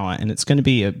of an hour, and it's going to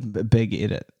be a big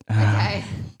edit. Okay.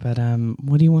 But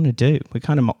what do you want to do?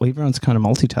 Everyone's kind of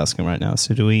multitasking right now.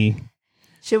 So do we?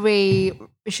 Should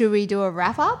we do a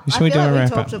wrap up? Should we do a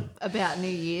wrap up? We talked about New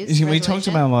Year's. We talked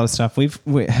resolution. about a lot of stuff.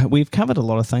 We've covered a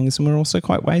lot of things, and we're also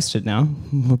quite wasted now.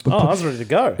 Oh, I was ready to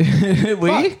go. we?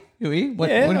 What, Yeah, what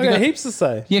have I've you got got? heaps to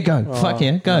say. Yeah, go. Fuck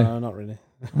yeah, go. No, not really.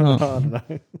 Oh. I don't know.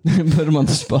 Put him on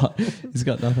the spot. He's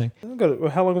got nothing.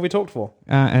 How long have we talked for?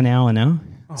 An hour now.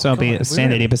 So I'll be God, at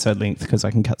standard really? episode length because I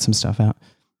can cut some stuff out.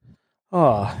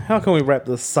 Oh, how can we wrap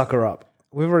this sucker up?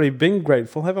 We've already been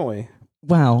grateful, haven't we?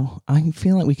 Well, I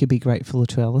feel like we could be grateful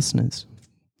to our listeners.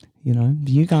 You know,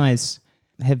 you guys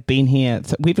have been here.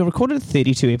 We've recorded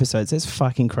 32 episodes. That's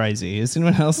fucking crazy. Is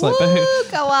anyone else like Woo,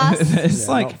 go us. It's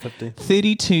Yeah, like not 50.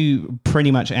 32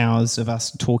 pretty much hours of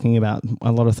us talking about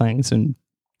a lot of things. And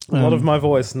A lot of my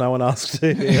voice, no one asked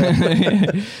to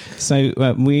hear. so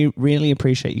we really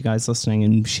appreciate you guys listening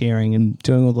and sharing and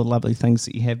doing all the lovely things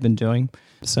that you have been doing.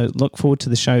 So look forward to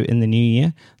the show in the new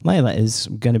year. Layla is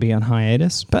going to be on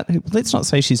hiatus, but let's not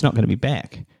say she's not going to be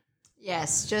back.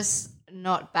 Yes, just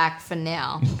not back for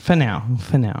now. For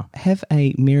now. Have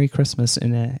a Merry Christmas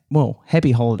and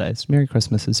Happy Holidays. Merry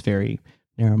Christmas is very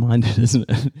narrow-minded, isn't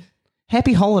it?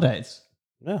 Happy Holidays.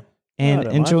 Yeah. And I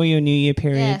don't enjoy mind. your New Year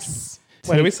period. Yes.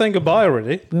 Wait, are we saying goodbye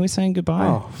already? We were saying goodbye.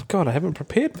 Oh, God, I haven't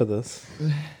prepared for this.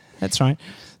 That's right.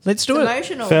 Let's do It's it.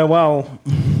 emotional. Farewell.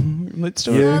 Let's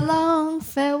do So it. long,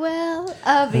 farewell,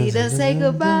 Avida, say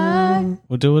goodbye.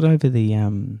 We'll do it over the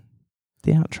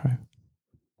outro.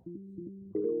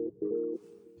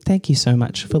 Thank you so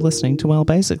much for listening to Well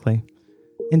Basically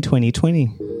in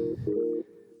 2020.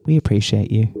 We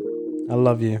appreciate you. I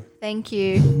love you. Thank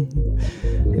you.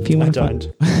 If you I want to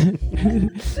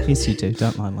don't. yes, you do.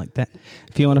 Don't lie like that.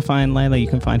 If you want to find Layla, you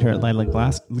can find her at Leyla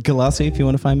Galassi. If you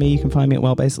want to find me, you can find me at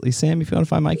Well Basically Sam. If you want to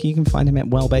find Mikey, you can find him at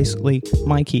Well Basically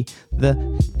Mikey. The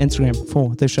Instagram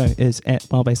for the show is at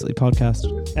Well Basically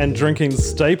Podcast. And drinking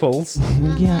staples.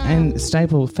 Yeah, and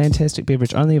Staple, fantastic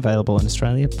beverage, only available in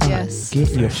Australia. But Yes. get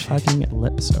your fucking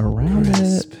lips around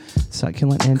it.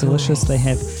 Succulent and delicious. They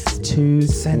have two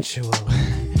Sensual.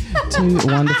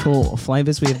 wonderful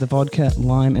flavors. We have the vodka,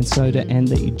 lime, and soda, and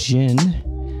the gin.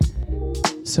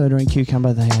 Soda and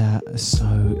cucumber. They are so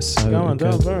Going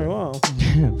down good. very well.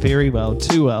 Very well,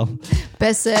 too well.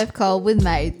 Best served cold with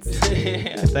mates.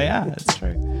 Yeah, they are. That's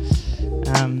true.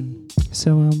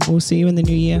 So we'll see you in the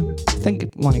new year.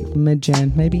 Think like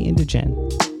mid-Jan, maybe end of Jan.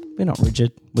 We're not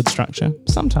rigid with structure.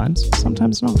 Sometimes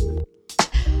not.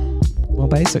 Well,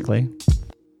 basically,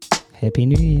 Happy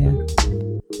New Year.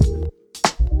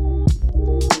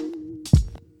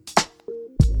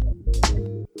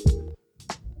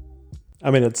 I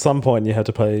mean, at some point you had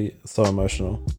to play So Emotional.